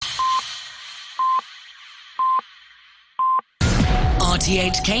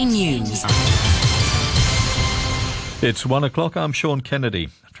RTHK News. It's 1 o'clock. I'm Sean Kennedy.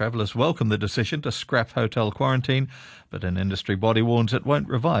 Travellers welcome the decision to scrap hotel quarantine, but an industry body warns it won't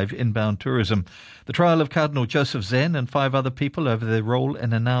revive inbound tourism. The trial of Cardinal Joseph Zen and 5 other people over their role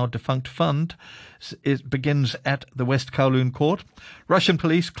in a now-defunct fund begins at the West Kowloon court. Russian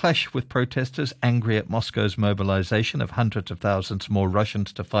police clash with protesters angry at Moscow's mobilization of hundreds of thousands more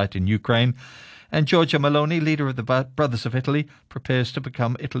Russians to fight in Ukraine. And Giorgia Meloni, leader of the Brothers of Italy, prepares to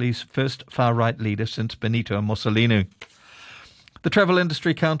become Italy's first far-right leader since Benito Mussolini. The Travel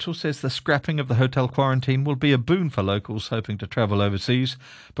Industry Council says the scrapping of the hotel quarantine will be a boon for locals hoping to travel overseas,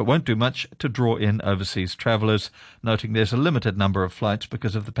 but won't do much to draw in overseas travellers, noting there's a limited number of flights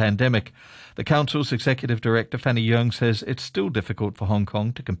because of the pandemic. The Council's Executive Director, Fanny Yeung, says it's still difficult for Hong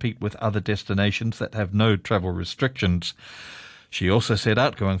Kong to compete with other destinations that have no travel restrictions. She also said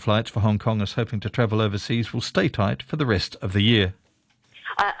outgoing flights for Hong Kongers hoping to travel overseas will stay tight for the rest of the year.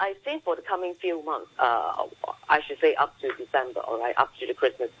 I think for the coming few months, I should say up to December, all right, up to the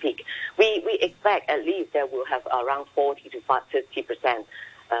Christmas peak, we expect at least that we'll have around 40 to 50%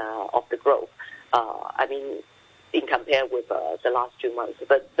 of the growth. In compare with the last 2 months.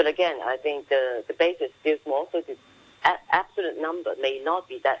 But again, I think the base is still small, so the absolute number may not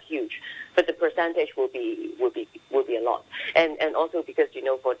be that huge, but the percentage will be a lot. And also because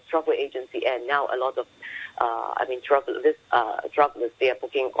for the travel agency and now a lot of travelers, they are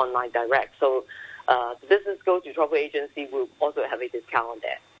booking online direct. So the business go to travel agency will also have a discount on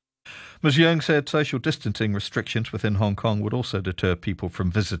that. Ms. Yeung said social distancing restrictions within Hong Kong would also deter people from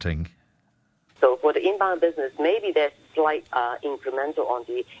visiting. So for the inbound business, maybe there's slight incremental on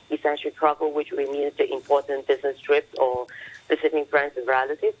the essential travel, which means the important business trips or visiting friends and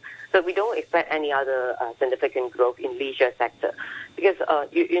relatives. So we don't expect any other significant growth in leisure sector because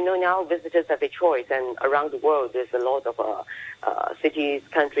now visitors have a choice, and around the world there's a lot of cities,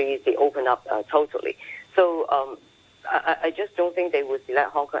 countries, they open up totally. So I just don't think they would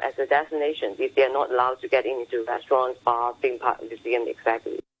select Hong Kong as a destination if they're not allowed to get into restaurants, bars, theme parks, museums,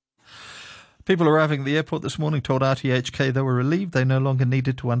 exactly. People arriving at the airport this morning told RTHK they were relieved they no longer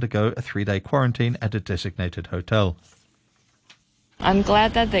needed to undergo a 3-day quarantine at a designated hotel. I'm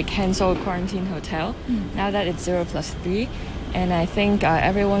glad that they cancelled quarantine hotel, now that it's 0+3, and I think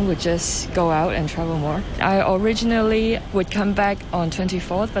everyone would just go out and travel more. I originally would come back on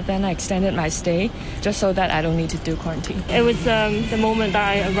 24th, but then I extended my stay just so that I don't need to do quarantine. It was the moment that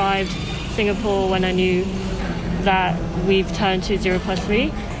I arrived Singapore when I knew that we've turned to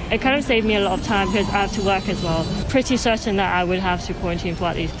 0+3. It kind of saved me a lot of time because I have to work as well. Pretty certain that I would have to quarantine for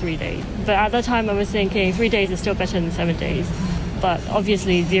at least 3 days. But at that time I was thinking 3 days is still better than 7 days. But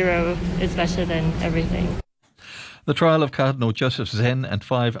obviously 0 is better than everything. The trial of Cardinal Joseph Zen and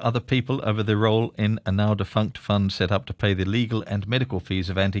 5 other people over their role in a now-defunct fund set up to pay the legal and medical fees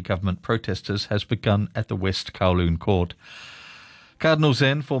of anti-government protesters has begun at the West Kowloon court. Cardinal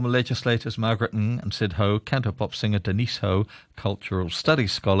Zen, former legislators Margaret Ng and Sid Ho, cantopop singer Denise Ho, cultural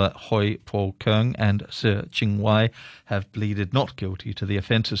studies scholar Hoi Po Keung and Sir Ching Wai have pleaded not guilty to the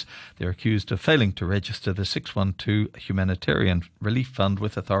offences. They're accused of failing to register the 612 Humanitarian Relief Fund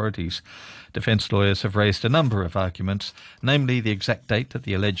with authorities. Defence lawyers have raised a number of arguments, namely the exact date that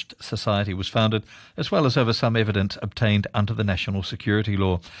the alleged society was founded, as well as over some evidence obtained under the national security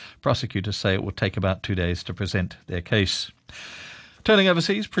law. Prosecutors say it will take about 2 days to present their case. Turning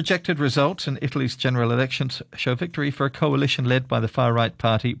overseas, projected results in Italy's general elections show victory for a coalition led by the far-right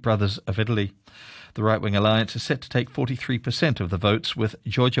party Brothers of Italy. The right-wing alliance is set to take 43% of the votes, with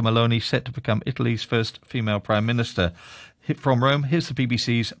Giorgia Meloni set to become Italy's first female prime minister. From Rome, here's the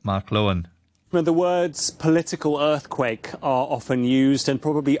BBC's Mark Lowen. The words political earthquake are often used and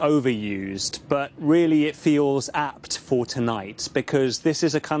probably overused, but really it feels apt for tonight because this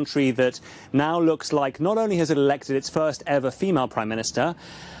is a country that now looks like not only has it elected its first ever female prime minister,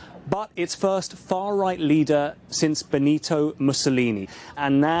 but its first far-right leader since Benito Mussolini.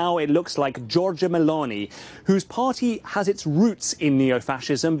 And now it looks like Giorgia Meloni, whose party has its roots in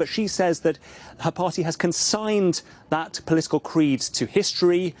neo-fascism, but she says that her party has consigned that political creed to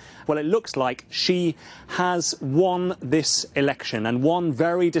history. Well, it looks like she has won this election and won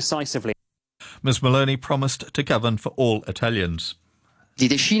very decisively. Ms. Meloni promised to govern for all Italians.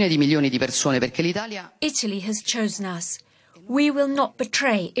 Italy has chosen us. We will not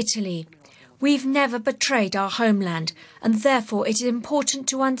betray Italy. We've never betrayed our homeland, and therefore it is important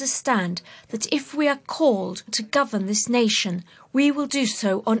to understand that if we are called to govern this nation, we will do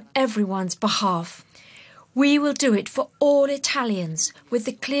so on everyone's behalf. We will do it for all Italians, with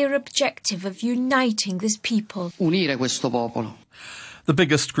the clear objective of uniting this people. Unire questo popolo. The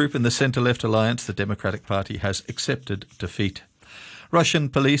biggest group in the centre-left alliance, the Democratic Party, has accepted defeat. Russian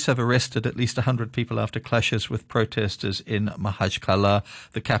police have arrested at least 100 people after clashes with protesters in Makhachkala,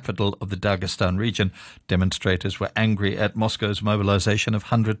 the capital of the Dagestan region. Demonstrators were angry at Moscow's mobilization of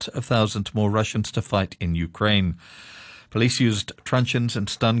hundreds of thousands more Russians to fight in Ukraine. Police used truncheons and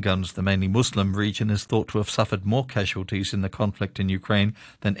stun guns. The mainly Muslim region is thought to have suffered more casualties in the conflict in Ukraine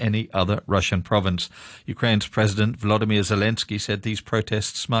than any other Russian province. Ukraine's President Volodymyr Zelensky said these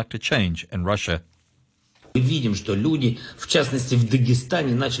protests marked a change in Russia. We see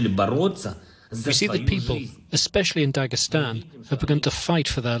that people, especially in Dagestan, have begun to fight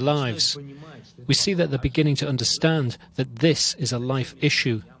for their lives. We see that they're beginning to understand that this is a life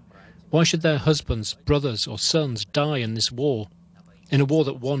issue. Why should their husbands, brothers or sons die in this war? In a war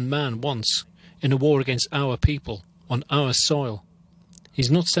that one man wants, in a war against our people, on our soil.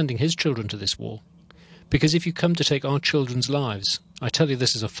 He's not sending his children to this war. Because if you come to take our children's lives, I tell you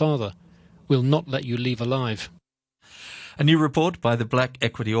this as a father, we'll not let you leave alive. A new report by the Black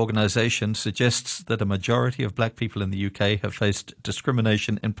Equity Organisation suggests that a majority of black people in the UK have faced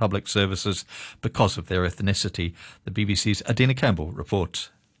discrimination in public services because of their ethnicity. The BBC's Adina Campbell reports.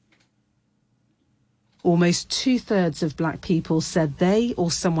 Almost 2/3 of black people said they or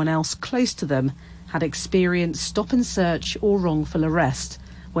someone else close to them had experienced stop and search or wrongful arrest,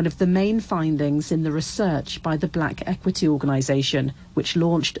 one of the main findings in the research by the Black Equity Organisation, which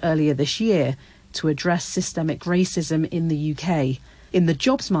launched earlier this year to address systemic racism in the UK. In the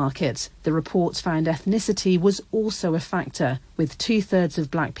jobs market, the report found ethnicity was also a factor, with 2/3 of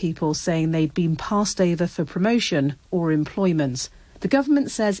black people saying they'd been passed over for promotion or employment. The government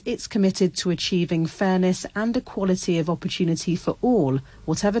says it's committed to achieving fairness and equality of opportunity for all,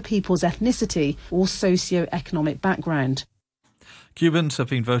 whatever people's ethnicity or socio-economic background. Cubans have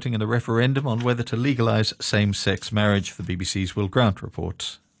been voting in a referendum on whether to legalise same-sex marriage. The BBC's Will Grant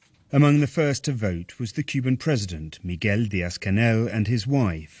reports. Among the first to vote was the Cuban president, Miguel Díaz-Canel, and his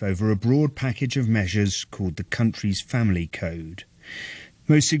wife over a broad package of measures called the country's Family Code.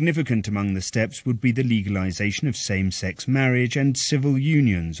 Most significant among the steps would be the legalisation of same-sex marriage and civil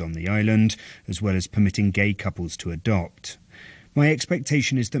unions on the island, as well as permitting gay couples to adopt. My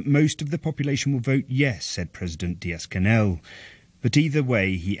expectation is that most of the population will vote yes, said President Díaz-Canel. But either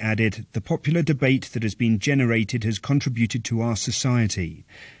way, he added, the popular debate that has been generated has contributed to our society.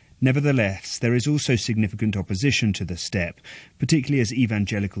 Nevertheless, there is also significant opposition to the step, particularly as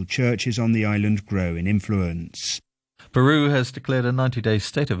evangelical churches on the island grow in influence. Peru has declared a 90-day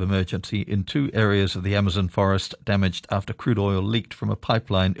state of emergency in 2 areas of the Amazon forest damaged after crude oil leaked from a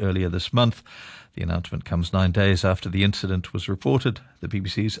pipeline earlier this month. The announcement comes 9 days after the incident was reported. The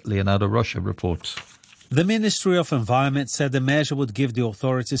BBC's Leonardo Rocha reports. The Ministry of Environment said the measure would give the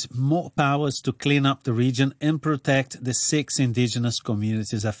authorities more powers to clean up the region and protect the 6 indigenous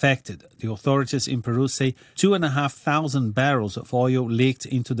communities affected. The authorities in Peru say 2,500 barrels of oil leaked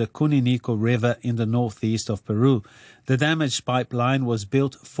into the Cuninico River in the northeast of Peru. The damaged pipeline was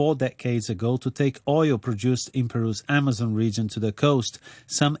built 4 decades ago to take oil produced in Peru's Amazon region to the coast,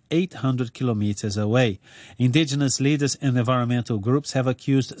 some 800 kilometers away. Indigenous leaders and environmental groups have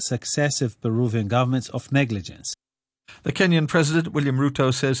accused successive Peruvian governments of negligence. The Kenyan President, William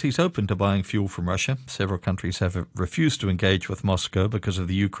Ruto, says he's open to buying fuel from Russia. Several countries have refused to engage with Moscow because of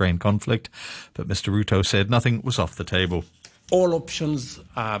the Ukraine conflict, but Mr. Ruto said nothing was off the table. All options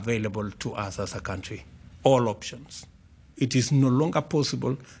are available to us as a country. All options. It is no longer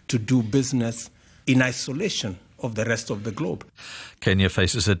possible to do business in isolation of the rest of the globe. Kenya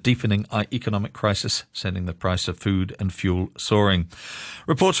faces a deepening economic crisis, sending the price of food and fuel soaring.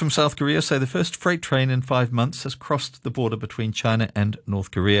 Reports from South Korea say the first freight train in 5 months has crossed the border between China and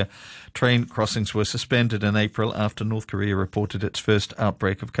North Korea. Train crossings were suspended in April after North Korea reported its first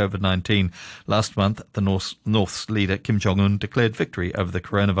outbreak of COVID-19. Last month, the North's leader Kim Jong-un declared victory over the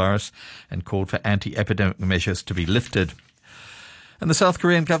coronavirus and called for anti-epidemic measures to be lifted. And the South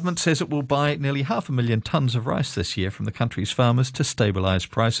Korean government says it will buy nearly 500,000 tonnes of rice this year from the country's farmers to stabilise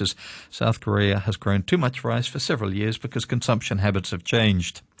prices. South Korea has grown too much rice for several years because consumption habits have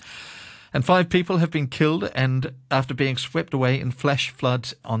changed. And 5 people have been killed after being swept away in flash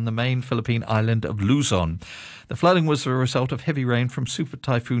floods on the main Philippine island of Luzon. The flooding was the result of heavy rain from Super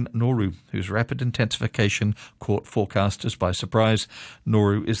Typhoon Noru, whose rapid intensification caught forecasters by surprise.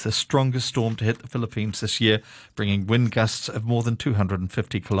 Noru is the strongest storm to hit the Philippines this year, bringing wind gusts of more than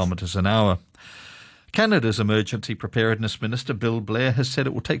 250 kilometres an hour. Canada's Emergency Preparedness Minister Bill Blair has said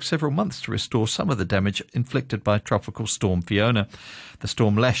it will take several months to restore some of the damage inflicted by Tropical Storm Fiona. The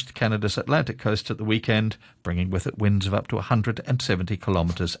storm lashed Canada's Atlantic coast at the weekend, bringing with it winds of up to 170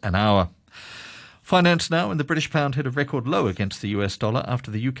 kilometres an hour. Finance now, and the British pound hit a record low against the US dollar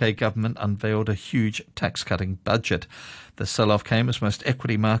after the UK government unveiled a huge tax-cutting budget. The sell-off came as most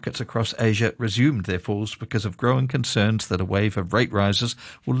equity markets across Asia resumed their falls because of growing concerns that a wave of rate rises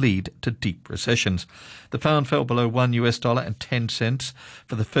will lead to deep recessions. The pound fell below $1.10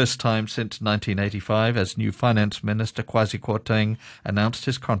 for the first time since 1985 as new Finance Minister Kwasi Kwarteng announced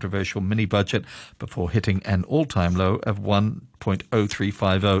his controversial mini-budget before hitting an all-time low of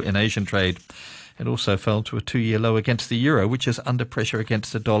 1.0350 in Asian trade. It also fell to a two-year low against the euro, which is under pressure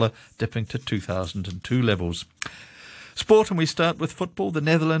against the dollar, dipping to 2002 levels. Sport, and we start with football. The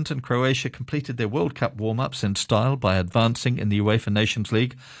Netherlands and Croatia completed their World Cup warm-ups in style by advancing in the UEFA Nations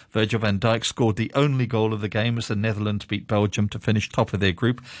League. Virgil van Dijk scored the only goal of the game as the Netherlands beat Belgium to finish top of their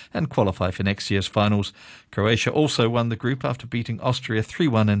group and qualify for next year's finals. Croatia also won the group after beating Austria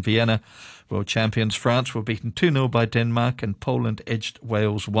 3-1 in Vienna. World champions France were beaten 2-0 by Denmark, and Poland edged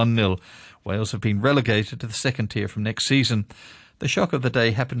Wales 1-0. Wales have been relegated to the second tier from next season. The shock of the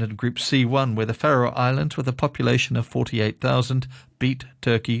day happened in Group C1, where the Faroe Islands, with a population of 48,000, beat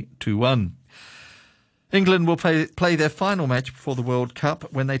Turkey 2-1. England will play their final match before the World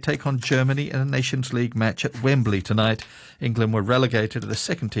Cup when they take on Germany in a Nations League match at Wembley tonight. England were relegated to the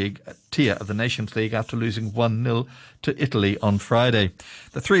second tier of the Nations League after losing 1-0 to Italy on Friday.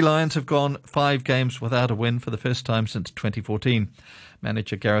 The Three Lions have gone 5 games without a win for the first time since 2014.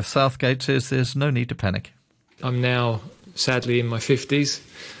 Manager Gareth Southgate says there's no need to panic. I'm now sadly in my 50s.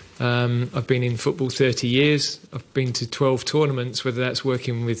 I've been in football 30 years. I've been to 12 tournaments, whether that's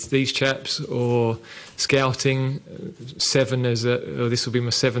working with these chaps or scouting, this will be my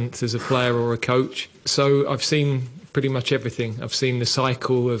 7th as a player or a coach. So I've seen pretty much everything. I've seen the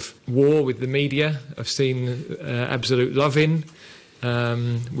cycle of war with the media. I've seen absolute love-in.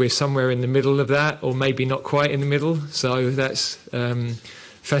 We're somewhere in the middle of that, or maybe not quite in the middle. So that's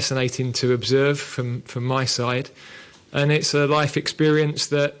fascinating to observe from my side. And it's a life experience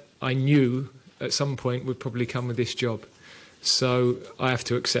that I knew at some point would probably come with this job. So I have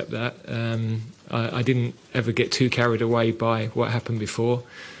to accept that. I didn't ever get too carried away by what happened before,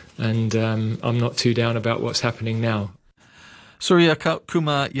 and I'm not too down about what's happening now. Surya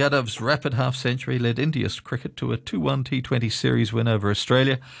Kumar Yadav's rapid half-century led India's cricket to a 2-1 T20 series win over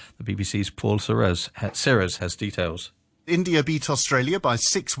Australia. The BBC's Paul Serres has details. India beat Australia by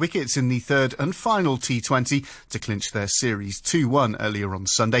 6 wickets in the third and final T20 to clinch their series 2-1 earlier on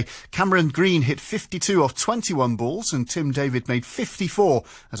Sunday. Cameron Green hit 52 off 21 balls and Tim David made 54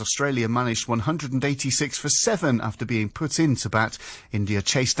 as Australia managed 186 for 7 after being put in to bat. India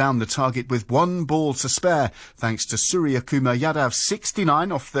chased down the target with 1 ball to spare thanks to Surya Kumar Yadav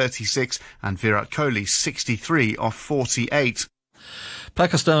 69 off 36 and Virat Kohli 63 off 48.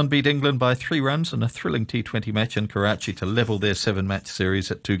 Pakistan beat England by 3 runs in a thrilling T20 match in Karachi to level their 7-match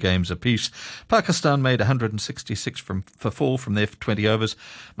series at 2 games apiece. Pakistan made 166 for 4 from their 20 overs.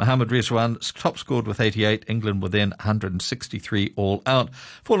 Mohammad Rizwan top scored with 88. England were then 163 all out,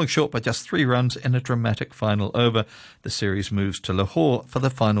 falling short by just 3 runs in a dramatic final over. The series moves to Lahore for the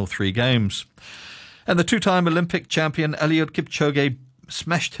final 3 games. And the 2-time Olympic champion Eliud Kipchoge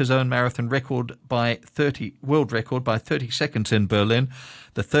smashed his own marathon world record by 30 seconds in Berlin.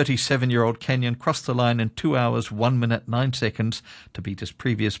 The 37-year-old Kenyan crossed the line in 2 hours, 1 minute, 9 seconds to beat his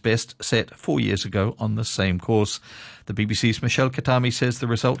previous best set 4 years ago on the same course. The BBC's Michelle Katami says the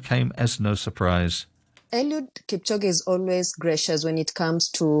result came as no surprise. Eliud Kipchoge is always gracious when it comes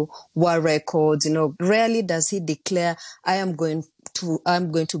to world records. Rarely does he declare, I'm going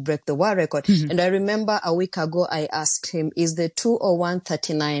to break the world record. Mm-hmm. And I remember a week ago, I asked him, is the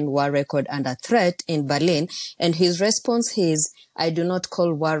 2:01:39 world record under threat in Berlin? And his response is, I do not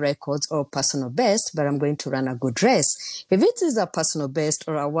call world records or personal best, but I'm going to run a good race. If it is a personal best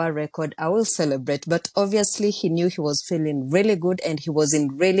or a world record, I will celebrate. But obviously, he knew he was feeling really good and he was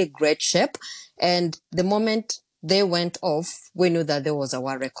in really great shape. And the moment they went off, we knew that there was a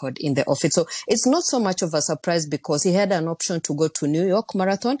world record in the offing. So it's not so much of a surprise because he had an option to go to New York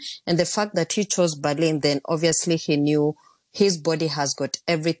Marathon. And the fact that he chose Berlin, then obviously he knew his body has got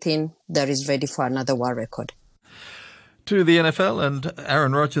everything that is ready for another world record. To the NFL, and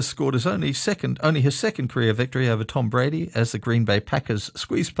Aaron Rodgers scored only his second career victory over Tom Brady as the Green Bay Packers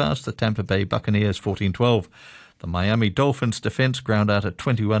squeezed past the Tampa Bay Buccaneers 14-12. The Miami Dolphins defense ground out a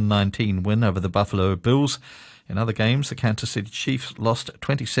 21-19 win over the Buffalo Bills. In other games, the Kansas City Chiefs lost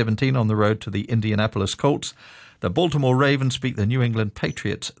 20-17 on the road to the Indianapolis Colts. The Baltimore Ravens beat the New England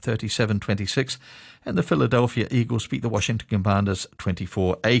Patriots 37-26, and the Philadelphia Eagles beat the Washington Commanders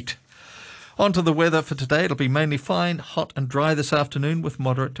 24-8. On to the weather for today. It'll be mainly fine, hot and dry this afternoon with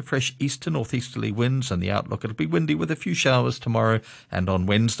moderate to fresh east to northeasterly winds, and the outlook it'll be windy with a few showers tomorrow and on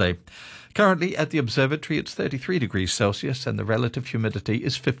Wednesday. Currently at the observatory it's 33 degrees Celsius and the relative humidity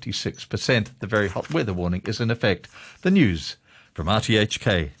is 56%. The very hot weather warning is in effect. The news from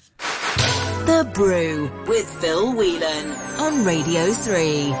RTHK. The Brew with Phil Whelan on Radio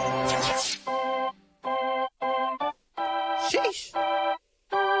 3. Sheesh.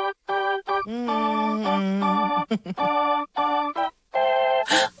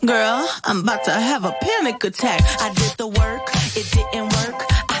 Girl, I'm about to have a panic attack. I did the work, it didn't work.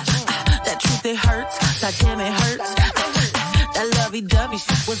 That truth, it hurts. That damn, it hurts. That lovey-dovey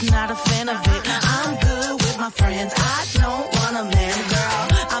shit was not a fan of it. I'm good with my friends. I don't want a man, girl.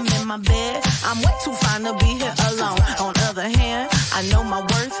 I'm in my bed. I'm way too fine to be here alone. On the other hand, I know my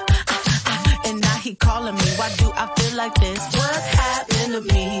worth. And now he calling me. Why do I feel like this? What's happened to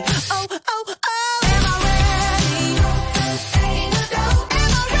me? Oh, oh, oh. Am I ready? Ain't no doubt.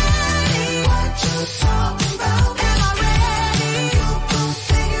 Am I ready? What you talking about? Am I ready? You gon'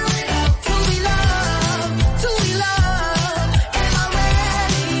 figure it out. To be loved. To be loved. Am I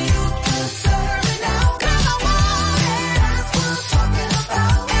ready? You deserve it now. 'Cause I want it. That's what I'm talking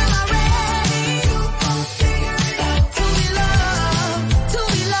about. Am I ready? You gon' figure it out. To be loved. To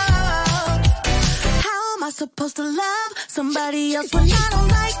be loved. How am I supposed to love somebody else when I don't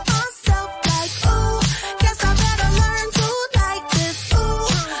like myself? Like, ooh, guess I better learn to like this. Ooh,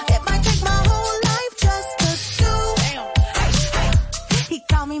 it might take my whole life just to do. He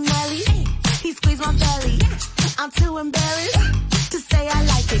called me Melly, he squeezed my belly. I'm too embarrassed to say I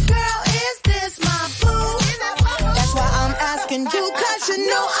like it. Girl, is this my boo? That's why I'm asking you, 'cause you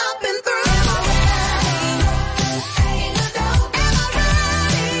know I've been through. Am I ready? Ain't no doubt. Am I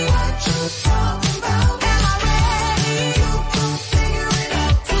ready? What you talking about? Am I ready? You gon' figure it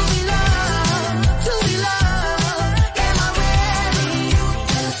out. To be loved. To be loved. Am I ready? You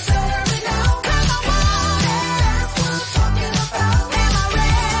deserve it now. 'Cause I want it. That's what I'm talking about. Am I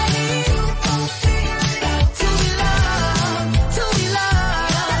ready? You gon' figure it out. To be loved. To be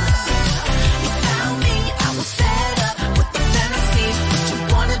loved. You found me. I was fed up with the fantasy. What you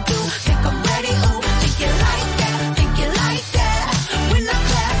wanna do? Think I'm ready? Ooh, think you like that? Think you like that? When I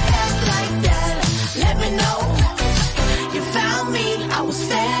clap back like that, let me know. You found me. I was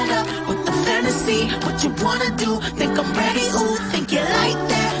fed up with the fantasy. What you wanna do? Think I'm ready? Ooh, think you like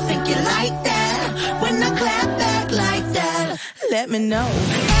that? Think you like that? When I clap back like that, let me know.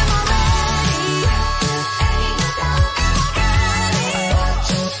 Am I ready? Ain't no doubt. Am I ready? What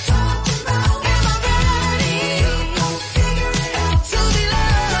you talking about? Am I ready? You gon' figure it out. To be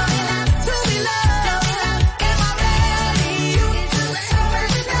loved. To be loved. Am I ready? You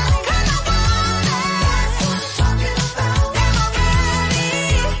deserve it now. 'Cause I want it. That's what I'm talking about. Am I ready?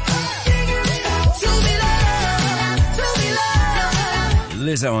 Figure it out. To be loved. To be loved.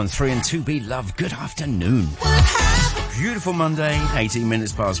 Lizzo on 3 and 2B Love. Good afternoon. Beautiful Monday, 18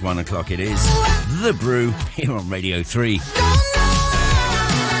 minutes past 1 o'clock it is. The Brew here on Radio 3.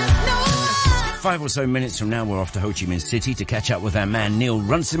 5 or so minutes from now, we're off to Ho Chi Minh City to catch up with our man Neil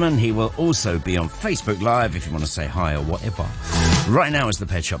Runciman. He will also be on Facebook Live if you want to say hi or whatever. Right now is the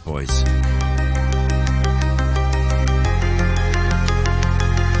Pet Shop Boys.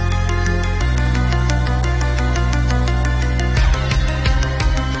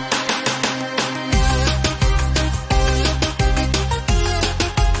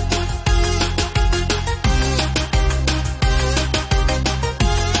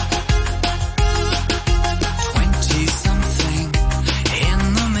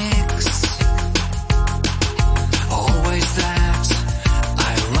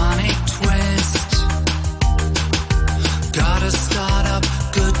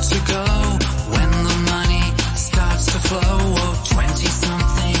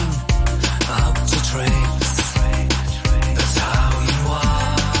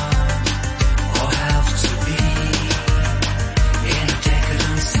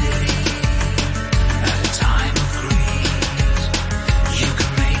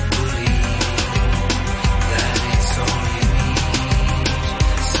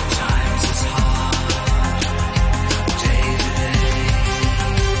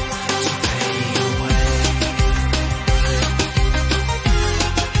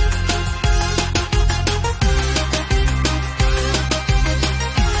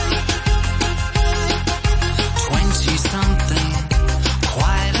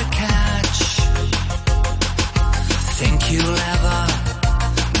 You'll have